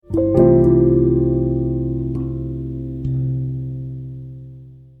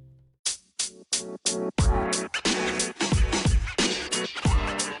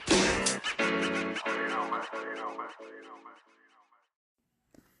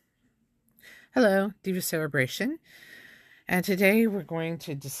Hello, Diva Celebration, and today we're going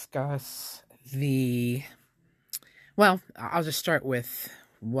to discuss I'll just start with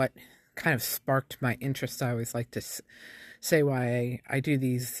what kind of sparked my interest. I always like to say why I do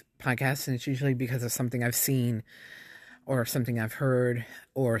these podcasts, and it's usually because of something I've seen, or something I've heard,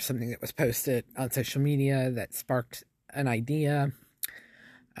 or something that was posted on social media that sparked an idea,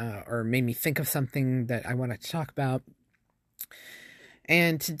 or made me think of something that I wanted to talk about.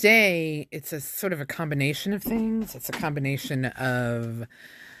 And today, it's a sort of a combination of things. It's a combination of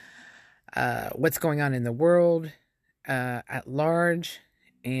what's going on in the world at large,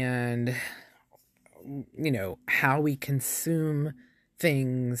 and how we consume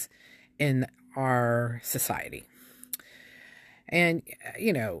things in our society. And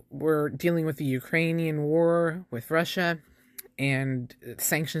we're dealing with the Ukrainian war with Russia, and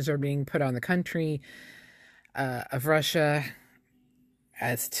sanctions are being put on the country of Russia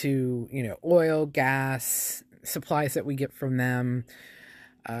as to, oil, gas, supplies that we get from them,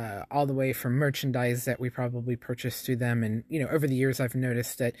 all the way from merchandise that we probably purchase through them. And, over the years, I've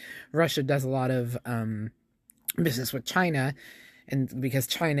noticed that Russia does a lot of business with China, and because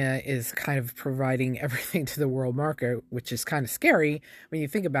China is kind of providing everything to the world market, which is kind of scary when you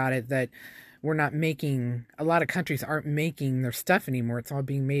think about it, that a lot of countries aren't making their stuff anymore. It's all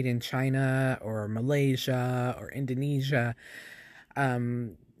being made in China or Malaysia or Indonesia.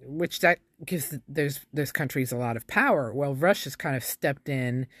 Which that gives those countries a lot of power. Well, Russia's kind of stepped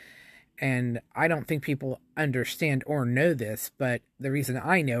in, and I don't think people understand or know this, but the reason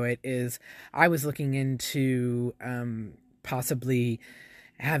I know it is I was looking into possibly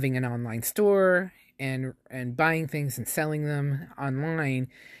having an online store and buying things and selling them online.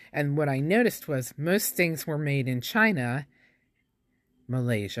 And what I noticed was most things were made in China,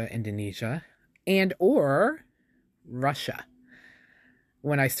 Malaysia, Indonesia, and or Russia.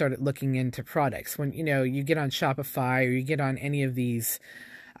 When I started looking into products, when you get on Shopify or you get on any of these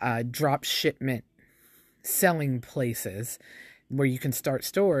drop shipment selling places where you can start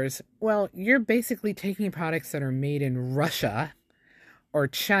stores, well, you're basically taking products that are made in Russia or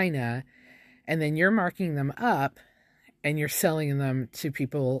China, and then you're marking them up and you're selling them to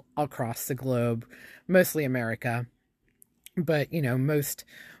people across the globe, mostly America, but most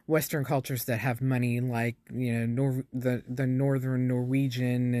Western cultures that have money, like the northern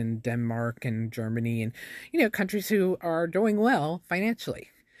Norwegian and Denmark and Germany, and countries who are doing well financially,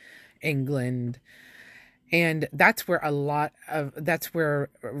 England. And that's where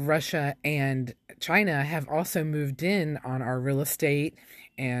Russia and China have also moved in on our real estate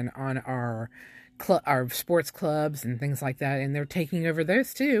and on our sports clubs and things like that, and they're taking over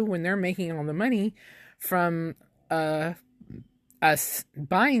those too when they're making all the money from us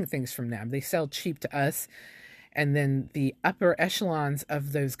buying things from them. They sell cheap to us, and then the upper echelons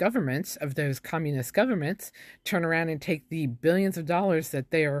of those governments, of those communist governments, turn around and take the billions of dollars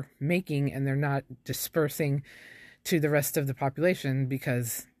that they are making, and they're not dispersing to the rest of the population,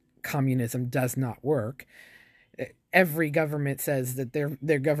 because communism does not work. Every government says that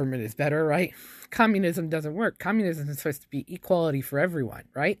their government is better, right? Communism doesn't work. Communism is supposed to be equality for everyone,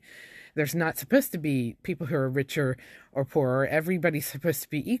 right? There's not supposed to be people who are richer or poorer. Everybody's supposed to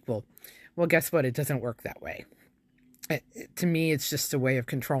be equal. Well, guess what? It doesn't work that way. To me, it's just a way of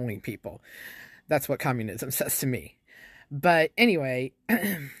controlling people. That's what communism says to me. But anyway,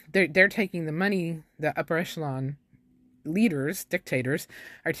 they're taking the money, the upper echelon leaders, dictators,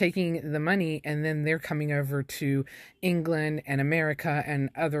 are taking the money, and then they're coming over to England and America and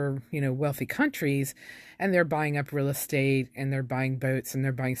other, wealthy countries, and they're buying up real estate, and they're buying boats, and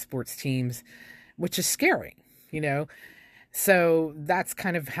they're buying sports teams, which is scary, So that's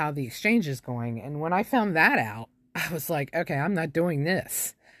kind of how the exchange is going. And when I found that out, I was like, okay, I'm not doing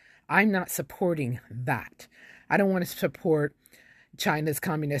this. I'm not supporting that. I don't want to support China's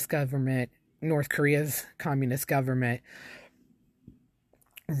communist government, North Korea's communist government,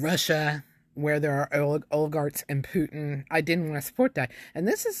 Russia, where there are oligarchs, and Putin. I didn't want to support that. And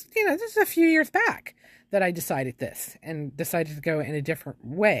this is a few years back that I decided this, and decided to go in a different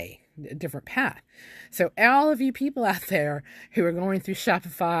way, a different path. So all of you people out there who are going through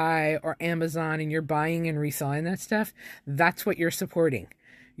Shopify or Amazon and you're buying and reselling that stuff, that's what you're supporting.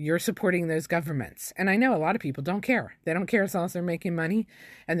 You're supporting those governments. And I know a lot of people don't care. They don't care as long as they're making money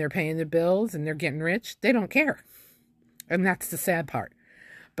and they're paying the bills and they're getting rich. They don't care. And that's the sad part.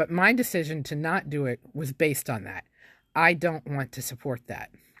 But my decision to not do it was based on that. I don't want to support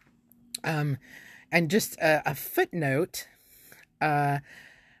that. And just a footnote,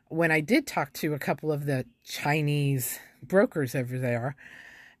 when I did talk to a couple of the Chinese brokers over there,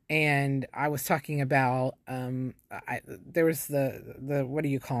 And I was talking about there was the what do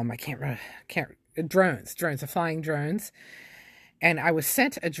you call them? I can't drones, the flying drones. And I was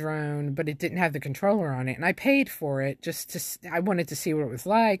sent a drone, but it didn't have the controller on it, and I paid for it I wanted to see what it was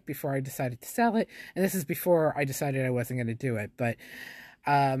like before I decided to sell it. And this is before I decided I wasn't going to do it. But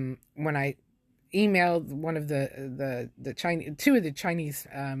when I emailed one of the Chinese, two of the Chinese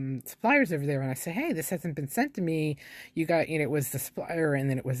suppliers over there, and I said, hey, this hasn't been sent to me. You got, it was the supplier and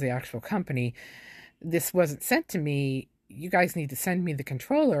then it was the actual company. This wasn't sent to me. You guys need to send me the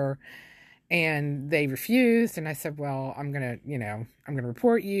controller. And they refused. And I said, well, I'm going to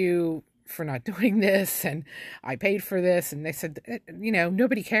report you for not doing this. And I paid for this. And they said,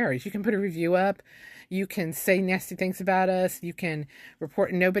 nobody cares. You can put a review up. You can say nasty things about us. You can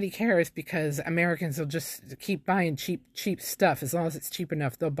report, and nobody cares, because Americans will just keep buying cheap stuff. As long as it's cheap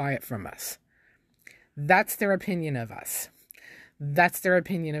enough, they'll buy it from us. That's their opinion of us. That's their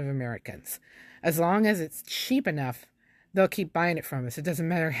opinion of Americans. As long as it's cheap enough, they'll keep buying it from us. It doesn't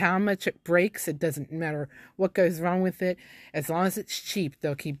matter how much it breaks. It doesn't matter what goes wrong with it. As long as it's cheap,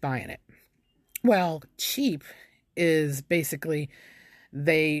 they'll keep buying it. Well, cheap is basically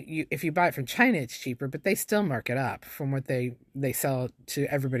if you buy it from China, it's cheaper, but they still mark it up from what they sell to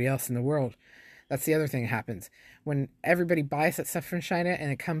everybody else in the world. That's the other thing that happens. When everybody buys that stuff from China and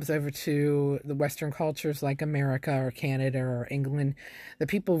it comes over to the Western cultures like America or Canada or England, the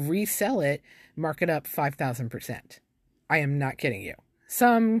people resell it, mark it up 5,000%. I am not kidding you.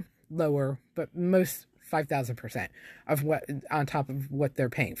 Some lower, but most 5,000% of what, on top of what they're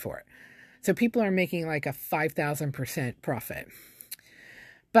paying for it. So people are making like a 5,000% profit.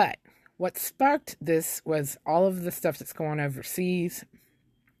 But what sparked this was all of the stuff that's going on overseas.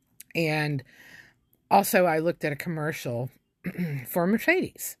 And also I looked at a commercial for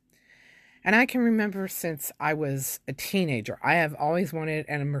Mercedes. And I can remember since I was a teenager, I have always wanted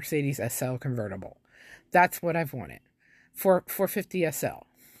a Mercedes SL convertible. That's what I've wanted. 450 SL.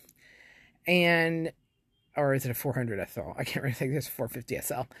 And, or is it a 400 SL? I can't really think. There's 450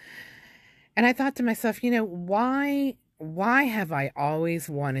 SL. And I thought to myself, why have I always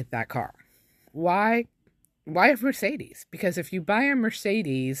wanted that car? Why a Mercedes? Because if you buy a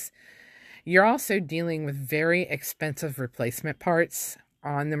Mercedes, you're also dealing with very expensive replacement parts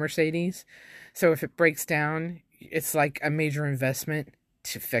on the Mercedes. So if it breaks down, it's like a major investment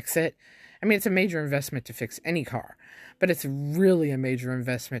to fix it. I mean, it's a major investment to fix any car, but it's really a major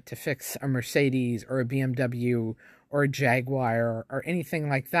investment to fix a Mercedes or a BMW or a Jaguar or anything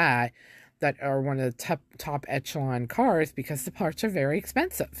like that are one of the top echelon cars, because the parts are very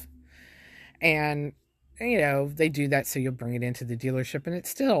expensive. And, they do that so you'll bring it into the dealership, and it's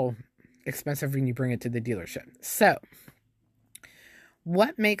still expensive when you bring it to the dealership. So,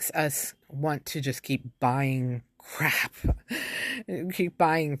 what makes us want to just keep buying crap, keep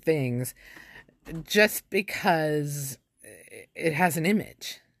buying things, just because it has an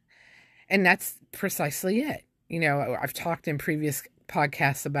image? And that's precisely it. I've talked in previous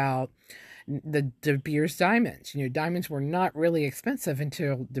podcasts about the De Beers diamonds. Diamonds were not really expensive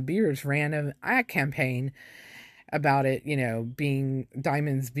until De Beers ran an ad campaign about it,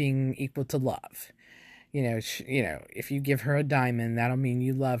 diamonds being equal to love. If you give her a diamond, that'll mean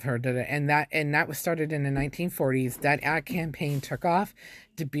you love her. And that was started in the 1940s. That ad campaign took off.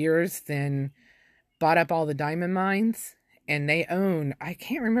 De Beers then bought up all the diamond mines, and they own, I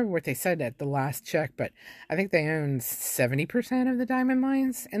can't remember what they said at the last check, but I think they own 70% of the diamond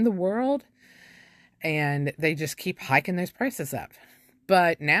mines in the world. And they just keep hiking those prices up.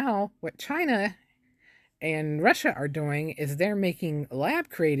 But now what China and Russia are doing is they're making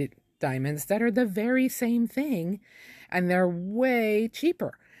lab-created diamonds that are the very same thing, and they're way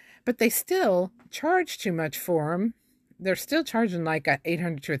cheaper. But they still charge too much for them. They're still charging like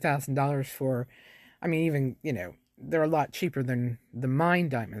 $800 to $1,000 for, they're a lot cheaper than the mine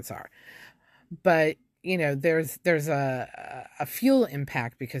diamonds are. But there's a fuel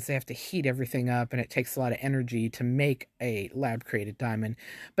impact, because they have to heat everything up, and it takes a lot of energy to make a lab-created diamond.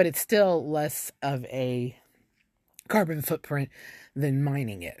 But it's still less of a carbon footprint than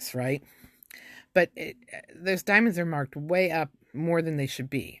mining is, right? But those diamonds are marked way up more than they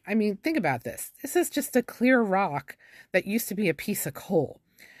should be. I mean, think about this. This is just a clear rock that used to be a piece of coal.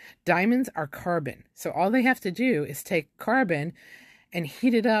 Diamonds are carbon. So all they have to do is take carbon and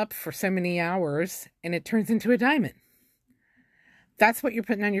heat it up for so many hours, and it turns into a diamond. That's what you're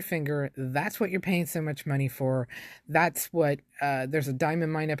putting on your finger. That's what you're paying so much money for. That's what, there's a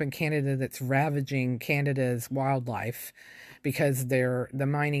diamond mine up in Canada that's ravaging Canada's wildlife, because the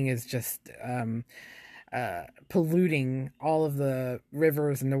mining is just polluting all of the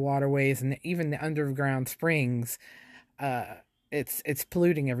rivers and the waterways and even the underground springs it's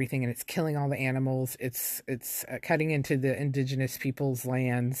polluting everything, and it's killing all the animals. It's cutting into the indigenous people's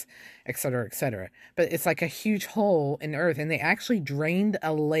lands, et cetera, et cetera. But it's like a huge hole in the earth, and they actually drained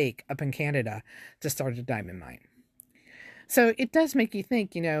a lake up in Canada to start a diamond mine. So it does make you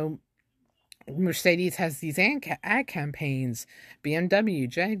think, Mercedes has these ad campaigns, BMW,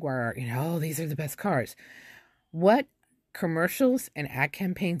 Jaguar, oh, these are the best cars. What commercials and ad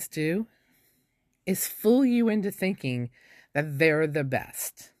campaigns do is fool you into thinking that they're the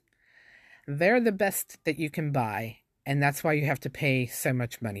best. They're the best that you can buy, and that's why you have to pay so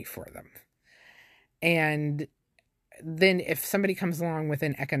much money for them. And then if somebody comes along with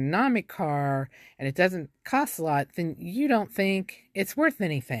an economic car and it doesn't cost a lot, then you don't think it's worth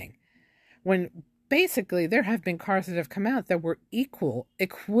anything. When basically there have been cars that have come out that were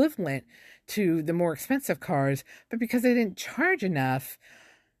equivalent to the more expensive cars, but because they didn't charge enough,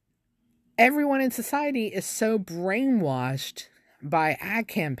 everyone in society is so brainwashed by ad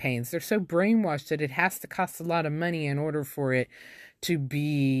campaigns. They're so brainwashed that it has to cost a lot of money in order for it to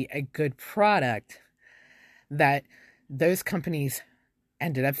be a good product, that those companies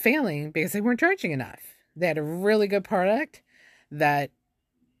ended up failing because they weren't charging enough. They had a really good product that,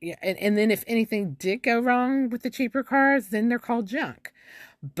 and then if anything did go wrong with the cheaper cars, then they're called junk.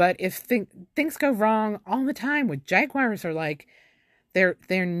 But if things go wrong all the time, with Jaguars are like,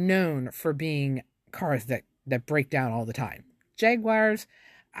 they're known for being cars that break down all the time. Jaguars,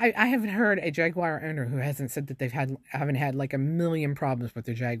 I haven't heard a Jaguar owner who hasn't said that haven't had like a million problems with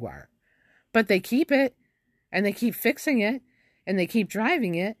their Jaguar. But they keep it, and they keep fixing it, and they keep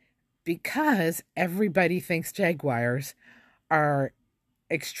driving it because everybody thinks Jaguars are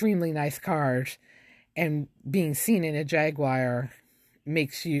extremely nice cars, and being seen in a Jaguar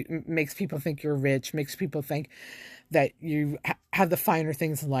makes people think you're rich, makes people think that you have the finer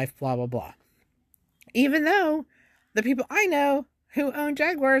things in life, blah, blah, blah. Even though the people I know who own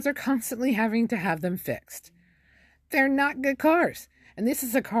Jaguars are constantly having to have them fixed. They're not good cars. And this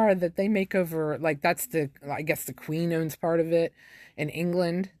is a car that they make over, like, I guess the Queen owns part of it in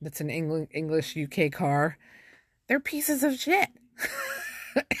England. That's an English UK car. They're pieces of shit.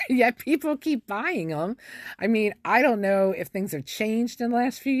 Yet people keep buying them. I mean, I don't know if things have changed in the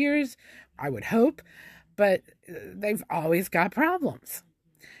last few years. I would hope. But they've always got problems.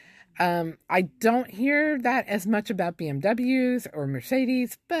 I don't hear that as much about BMWs or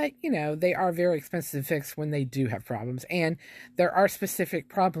Mercedes, but, they are very expensive to fix when they do have problems. And there are specific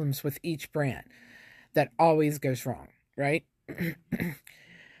problems with each brand that always goes wrong, right?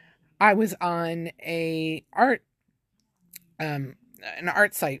 I was on an art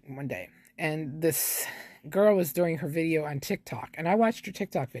site one day, and this girl was doing her video on TikTok, and I watched her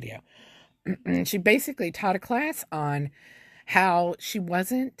TikTok video. She basically taught a class on how she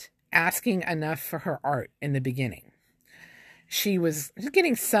wasn't asking enough for her art in the beginning. She was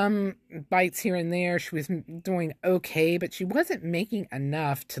getting some bites here and there. She was doing okay, but she wasn't making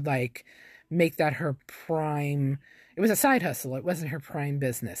enough to like make that her prime. It was a side hustle. It wasn't her prime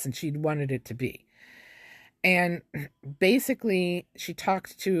business, and she wanted it to be. And basically, she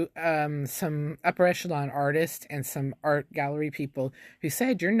talked to some upper echelon artists and some art gallery people who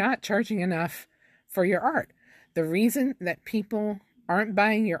said, you're not charging enough for your art. The reason that people aren't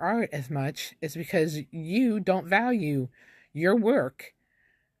buying your art as much is because you don't value your work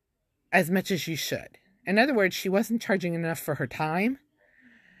as much as you should. In other words, she wasn't charging enough for her time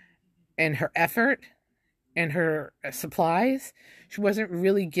and her effort and her supplies. She wasn't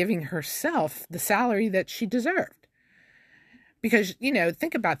really giving herself the salary that she deserved. Because,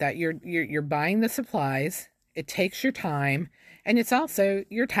 think about that. You're buying the supplies, it takes your time, and it's also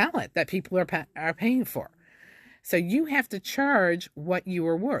your talent that people are paying for. So you have to charge what you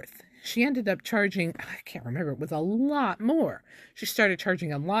are worth. She ended up charging, I can't remember, it was a lot more. She started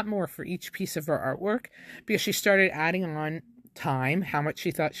charging a lot more for each piece of her artwork because she started adding on time, how much she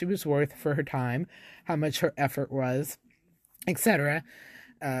thought she was worth for her time, how much her effort was, etc.,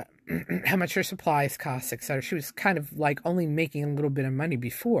 how much her supplies cost, etc. She was kind of like only making a little bit of money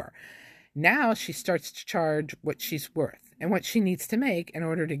before. Now she starts to charge what she's worth and what she needs to make in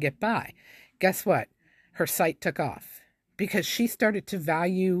order to get by. Guess what? Her site took off because she started to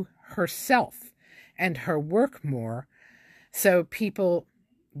value herself and her work more. So people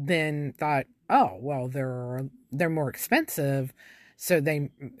then thought, oh, well, they're more expensive, so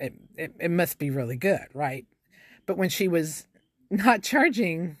it must be really good, right? But when she was not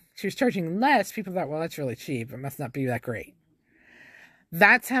charging, she was charging less, people thought, well, that's really cheap. It must not be that great.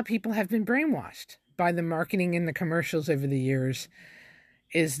 That's how people have been brainwashed by the marketing and the commercials over the years,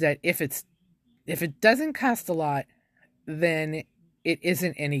 is that if it doesn't cost a lot, then it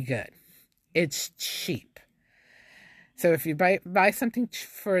isn't any good. It's cheap. So if you buy something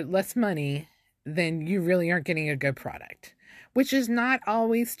for less money, then you really aren't getting a good product, which is not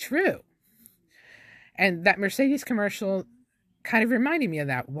always true. And that Mercedes commercial kind of reminded me of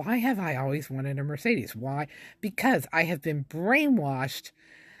that. Why have I always wanted a Mercedes? Why? Because I have been brainwashed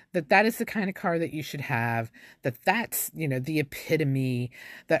that is the kind of car that you should have, that's, the epitome,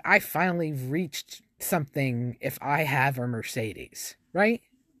 that I finally reached something if I have a Mercedes, right?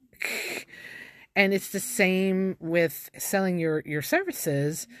 And it's the same with selling your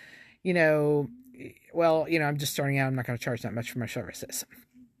services. I'm just starting out. I'm not going to charge that much for my services.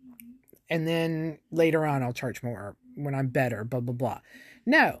 And then later on, I'll charge more when I'm better, blah, blah, blah.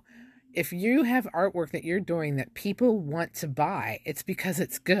 No, if you have artwork that you're doing that people want to buy, it's because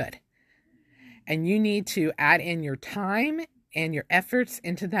it's good. And you need to add in your time and your efforts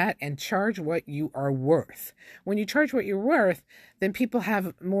into that and charge what you are worth. When you charge what you're worth, then people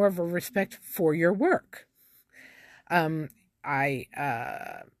have more of a respect for your work. I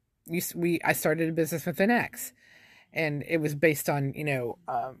started a business with an ex, and it was based on,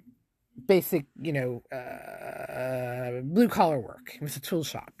 basic, blue collar work. It was a tool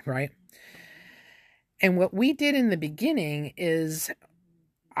shop, right? And what we did in the beginning is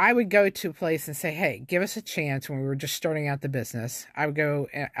I would go to a place and say, hey, give us a chance. When we were just starting out the business, I would go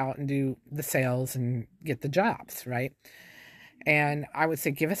out and do the sales and get the jobs, right? And I would say,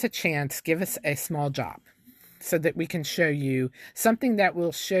 give us a chance, give us a small job so that we can show you something that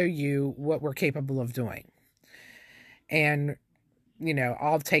will show you what we're capable of doing. And,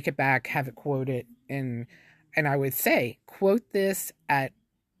 I'll take it back, have it quoted, and I would say, quote this at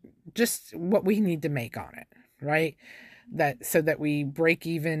just what we need to make on it, right? So that we break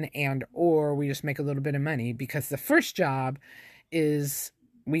even or we just make a little bit of money, because the first job is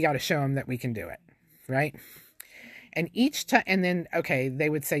we got to show them that we can do it, right? And each time, and then, okay, they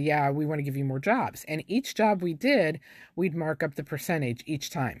would say, yeah, we want to give you more jobs. And each job we did, we'd mark up the percentage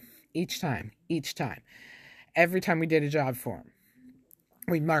each time. Every time we did a job for them,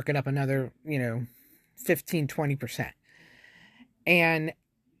 we'd mark it up another, 15, 20%. And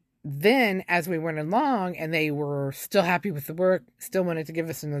then as we went along and they were still happy with the work, still wanted to give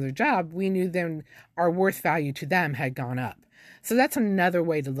us another job, we knew then our worth value to them had gone up. So that's another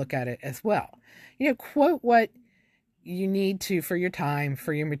way to look at it as well. Quote what you need to for your time,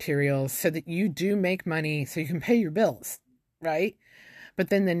 for your materials, so that you do make money so you can pay your bills, right?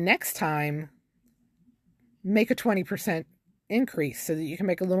 But then the next time, make a 20% increase so that you can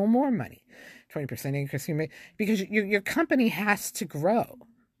make a little more money. 20% increase, because your company has to grow.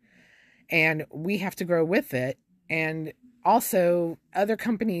 And we have to grow with it. And also, other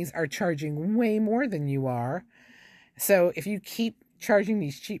companies are charging way more than you are. So if you keep charging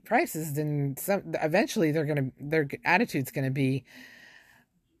these cheap prices, then eventually their attitude's going to be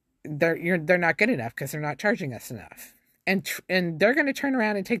they're not good enough because they're not charging us enough. And they're going to turn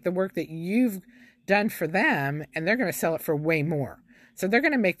around and take the work that you've done for them, and they're going to sell it for way more. So they're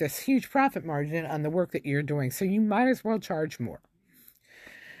going to make this huge profit margin on the work that you're doing. So you might as well charge more.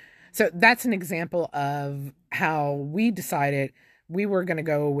 So that's an example of how we decided we were going to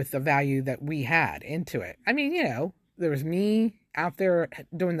go with the value that we had into it. I mean, there was me out there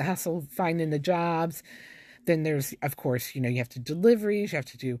doing the hustle, finding the jobs. Then there's, of course, you have to do deliveries, you have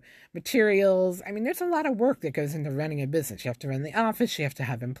to do materials. I mean, there's a lot of work that goes into running a business. You have to run the office, you have to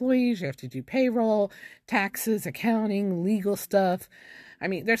have employees, you have to do payroll, taxes, accounting, legal stuff. I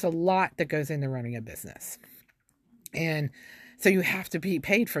mean, there's a lot that goes into running a business. And so you have to be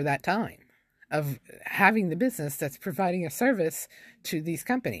paid for that time of having the business that's providing a service to these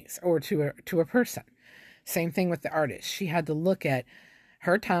companies or to a person. Same thing with the artist. She had to look at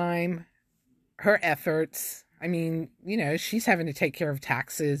her time, her efforts. I mean, she's having to take care of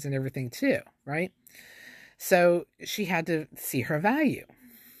taxes and everything too, right? So she had to see her value.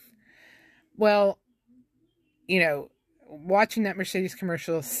 Well, watching that Mercedes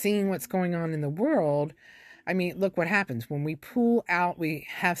commercial, seeing what's going on in the world, I mean, look what happens. When we pull out, we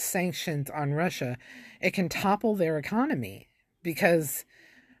have sanctions on Russia, it can topple their economy because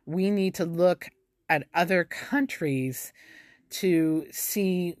we need to look at other countries to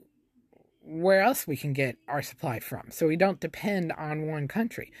see where else we can get our supply from, so we don't depend on one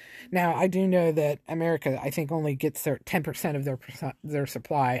country. Now, I do know that America, I think, only gets their 10% of their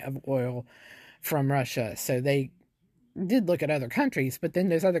supply of oil from Russia, so they did look at other countries, but then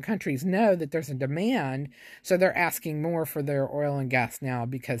those other countries know that there's a demand, so they're asking more for their oil and gas now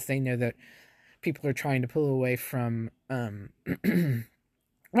because they know that people are trying to pull away from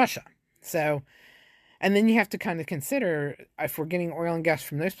Russia. So, and then you have to kind of consider, if we're getting oil and gas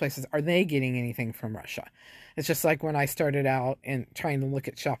from those places, are they getting anything from Russia? It's just like when I started out and trying to look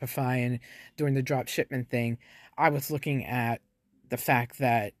at Shopify and doing the drop shipment thing, I was looking at the fact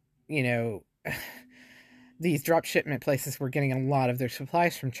that, you know, these drop shipment places were getting a lot of their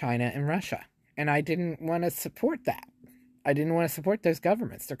supplies from China and Russia. And I didn't want to support that. I didn't want to support those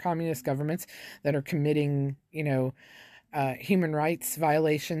governments. They're communist governments that are committing, human rights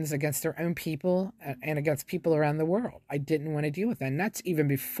violations against their own people and against people around the world. I didn't want to deal with that. And that's even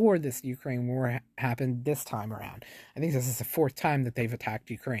before this Ukraine war happened this time around. I think this is the fourth time that they've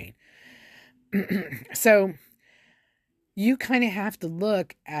attacked Ukraine. So you kind of have to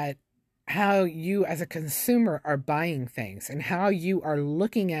look at how you as a consumer are buying things and how you are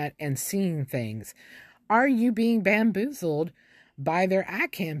looking at and seeing things. Are you being bamboozled by their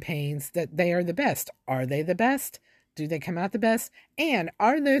ad campaigns that they are the best? Are they the best? Do they come out the best? And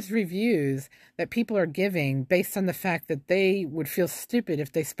are those reviews that people are giving based on the fact that they would feel stupid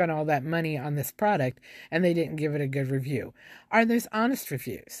if they spent all that money on this product and they didn't give it a good review? Are those honest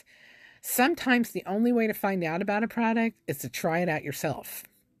reviews? Sometimes the only way to find out about a product is to try it out yourself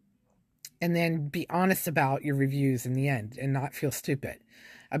and then be honest about your reviews in the end and not feel stupid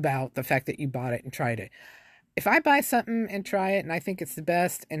about the fact that you bought it and tried it. If I buy something and try it and I think it's the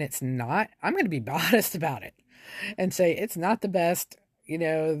best and it's not, I'm going to be honest about it and say it's not the best. You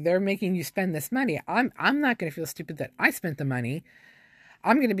know, they're making you spend this money. I'm not going to feel stupid that I spent the money.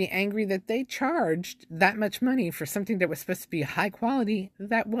 I'm going to be angry that they charged that much money for something that was supposed to be high quality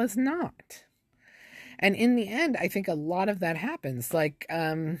that was not. And in the end, I think a lot of that happens. Like,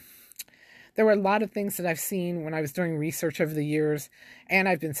 there were a lot of things that I've seen when I was doing research over the years, and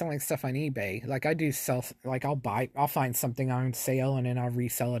I've been selling stuff on eBay. Like I do sell, like I'll find something on sale and then I'll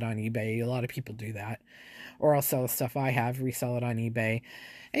resell it on eBay. A lot of people do that. Or I'll sell stuff I have, resell it on eBay.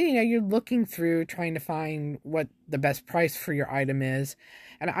 And, you're looking through trying to find what the best price for your item is.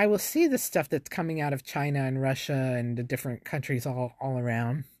 And I will see the stuff that's coming out of China and Russia and the different countries all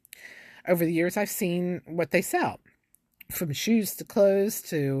around. Over the years, I've seen what they sell. From shoes to clothes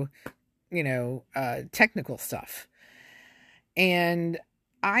to, technical stuff. And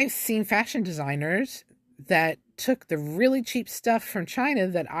I've seen fashion designers that took the really cheap stuff from China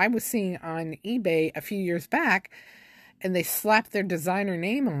that I was seeing on eBay a few years back, and they slapped their designer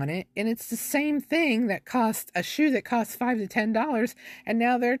name on it, and it's the same thing that cost a shoe that costs $5 to $10, and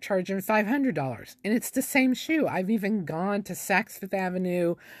now they're charging $500, and it's the same shoe. I've even gone to Saks Fifth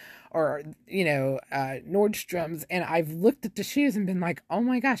Avenue or, Nordstrom's, and I've looked at the shoes and been like, oh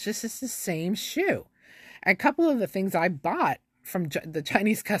my gosh, this is the same shoe. And a couple of the things I bought from the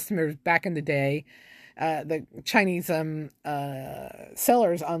Chinese customers back in the day, the Chinese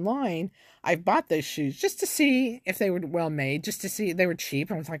sellers online, I bought those shoes just to see if they were well made, just to see they were cheap.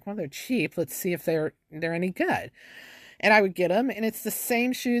 I was like, well, they're cheap. Let's see if they're any good. And I would get them, and it's the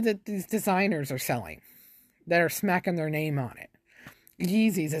same shoe that these designers are selling that are smacking their name on it.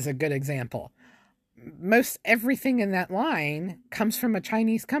 Yeezys is a good example. Most everything in that line comes from a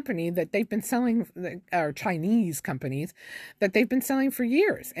Chinese company that they've been selling, or Chinese companies that they've been selling for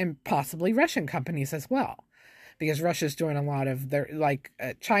years, and possibly Russian companies as well, because Russia's doing a lot of their,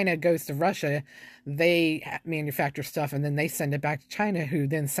 China goes to Russia, they manufacture stuff, and then they send it back to China, who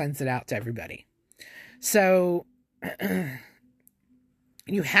then sends it out to everybody. So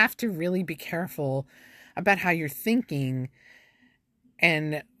you have to really be careful about how you're thinking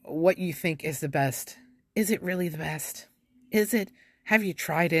and what you think is the best. Is it really the best? Is it? Have you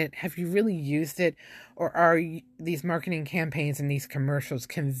tried it? Have you really used it? Or are these marketing campaigns and these commercials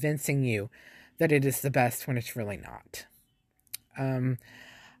convincing you that it is the best when it's really not?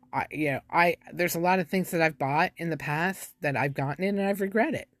 There's a lot of things that I've bought in the past that I've gotten in and I've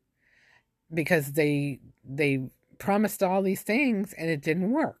regretted because they promised all these things and it didn't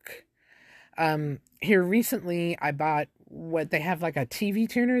work. Here recently, I bought what they have, like a TV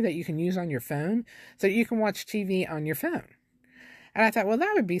tuner that you can use on your phone, so you can watch TV on your phone. And I thought, well,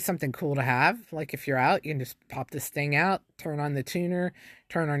 that would be something cool to have. Like if you're out, you can just pop this thing out, turn on the tuner,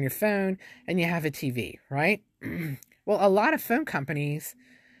 turn on your phone, and you have a TV, right? Well, a lot of phone companies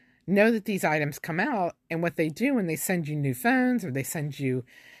know that these items come out, and what they do when they send you new phones or they send you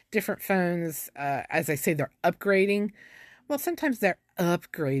different phones, as I say, they're upgrading. Well, sometimes they're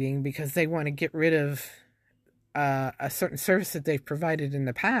upgrading because they want to get rid of a certain service that they've provided in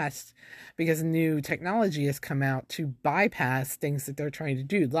the past because new technology has come out to bypass things that they're trying to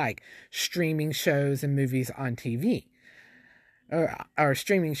do, like streaming shows and movies on TV or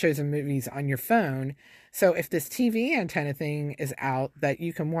streaming shows and movies on your phone. So if this TV antenna thing is out that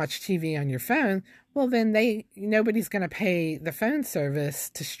you can watch TV on your phone, well, then nobody's going to pay the phone service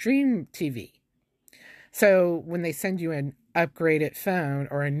to stream TV. So when they send you an upgraded phone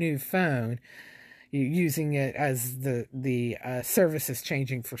or a new phone, using it as the service is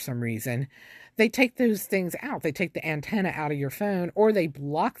changing for some reason, they take those things out. They take the antenna out of your phone, or they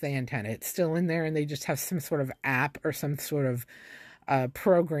block the antenna. It's still in there, and they just have some sort of app or some sort of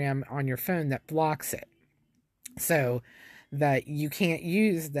program on your phone that blocks it, so that you can't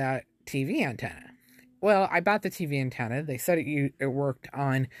use that TV antenna. Well, I bought the TV antenna. They said it worked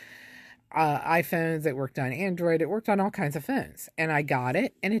on iPhones, it worked on Android, it worked on all kinds of phones. And I got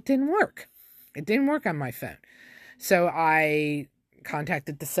it, and it didn't work. It didn't work on my phone. So I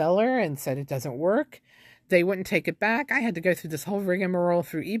contacted the seller and said it doesn't work. They wouldn't take it back. I had to go through this whole rigmarole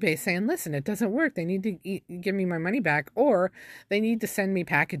through eBay saying, listen, it doesn't work. They need to give me my money back, or they need to send me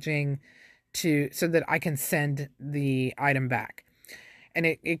packaging so that I can send the item back.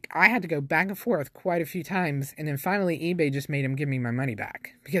 And I had to go back and forth quite a few times. And then finally, eBay just made them give me my money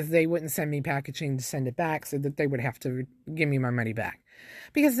back, because they wouldn't send me packaging to send it back, so that they would have to give me my money back,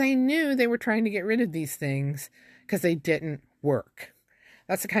 because they knew they were trying to get rid of these things because they didn't work.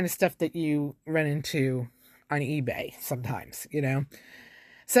 That's the kind of stuff that you run into on eBay sometimes, you know?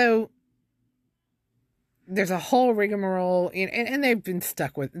 So there's a whole rigmarole, and they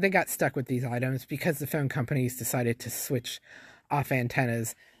got stuck with these items because the phone companies decided to switch off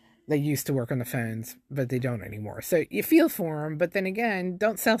antennas. They used to work on the phones, but they don't anymore. So you feel for them, but then again,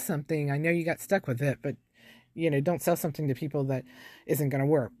 don't sell something. I know you got stuck with it, but don't sell something to people that isn't going to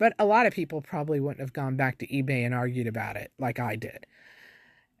work. But a lot of people probably wouldn't have gone back to eBay and argued about it like I did.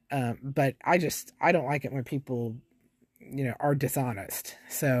 But I don't like it when people, are dishonest.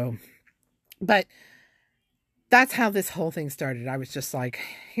 So, but that's how this whole thing started. I was just like,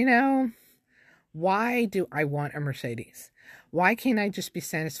 why do I want a Mercedes? Why can't I just be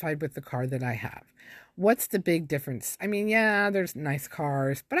satisfied with the car that I have? What's the big difference? I mean, yeah, there's nice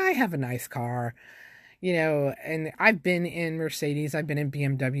cars, but I have a nice car, and I've been in Mercedes, I've been in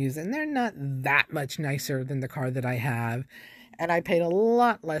BMWs, and they're not that much nicer than the car that I have. And I paid a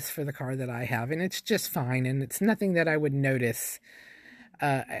lot less for the car that I have, and it's just fine, and it's nothing that I would notice.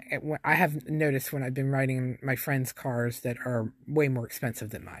 I have noticed when I've been riding my friends' cars that are way more expensive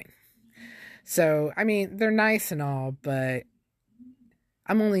than mine. So, I mean, they're nice and all, but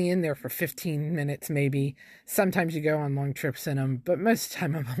I'm only in there for 15 minutes maybe. Sometimes you go on long trips in them, but most of the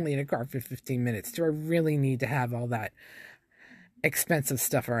time I'm only in a car for 15 minutes. Do I really need to have all that expensive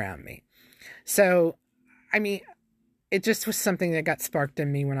stuff around me? So, I mean, it just was something that got sparked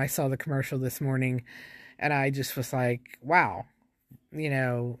in me when I saw the commercial this morning, and I just was like, wow,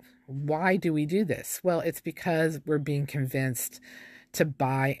 why do we do this? Well, it's because we're being convinced to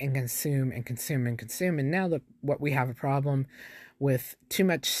buy and consume and consume and consume. And now what we have a problem with too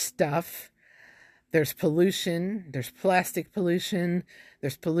much stuff. There's pollution, there's plastic pollution,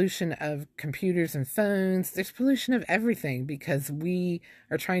 there's pollution of computers and phones, there's pollution of everything, because we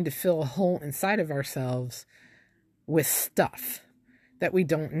are trying to fill a hole inside of ourselves with stuff that we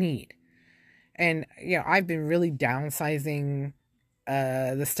don't need. And, I've been really downsizing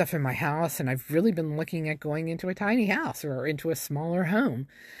the stuff in my house, and I've really been looking at going into a tiny house or into a smaller home,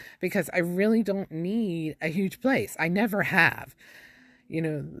 because I really don't need a huge place. I never have.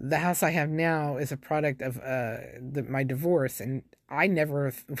 The house I have now is a product of my divorce, and I never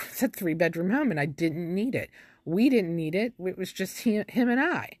it's a 3-bedroom home, and I didn't need it. We didn't need it. It was just him and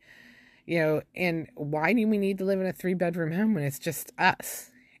I. And why do we need to live in a 3-bedroom home when it's just us?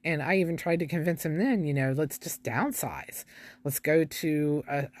 And I even tried to convince him then, let's just downsize. Let's go to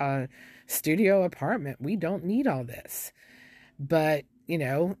a studio apartment. We don't need all this. But,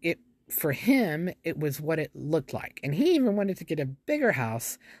 for him, it was what it looked like. And he even wanted to get a bigger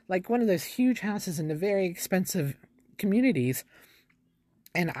house, like one of those huge houses in the very expensive communities.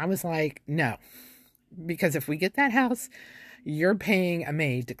 And I was like, no, because if we get that house, you're paying a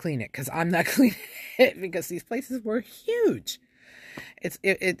maid to clean it, because I'm not cleaning it, because these places were huge.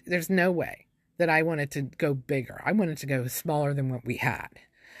 There's no way that I wanted to go bigger. I wanted to go smaller than what we had.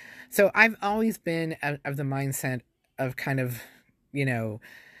 So I've always been of the mindset of kind of,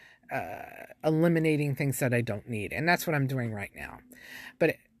 eliminating things that I don't need. And that's what I'm doing right now.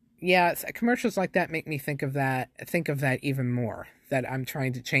 But commercials like that make me think of that even more, that I'm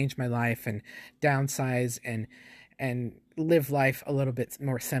trying to change my life and downsize and live life a little bit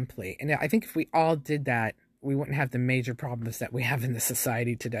more simply. And I think if we all did that, we wouldn't have the major problems that we have in the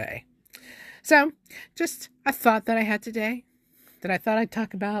society today. So, just a thought that I had today, that I thought I'd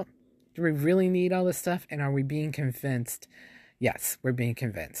talk about. Do we really need all this stuff? And are we being convinced? Yes, we're being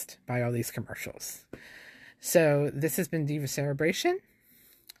convinced by all these commercials. So, this has been Diva Cerebration.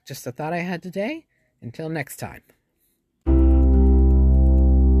 Just a thought I had today. Until next time.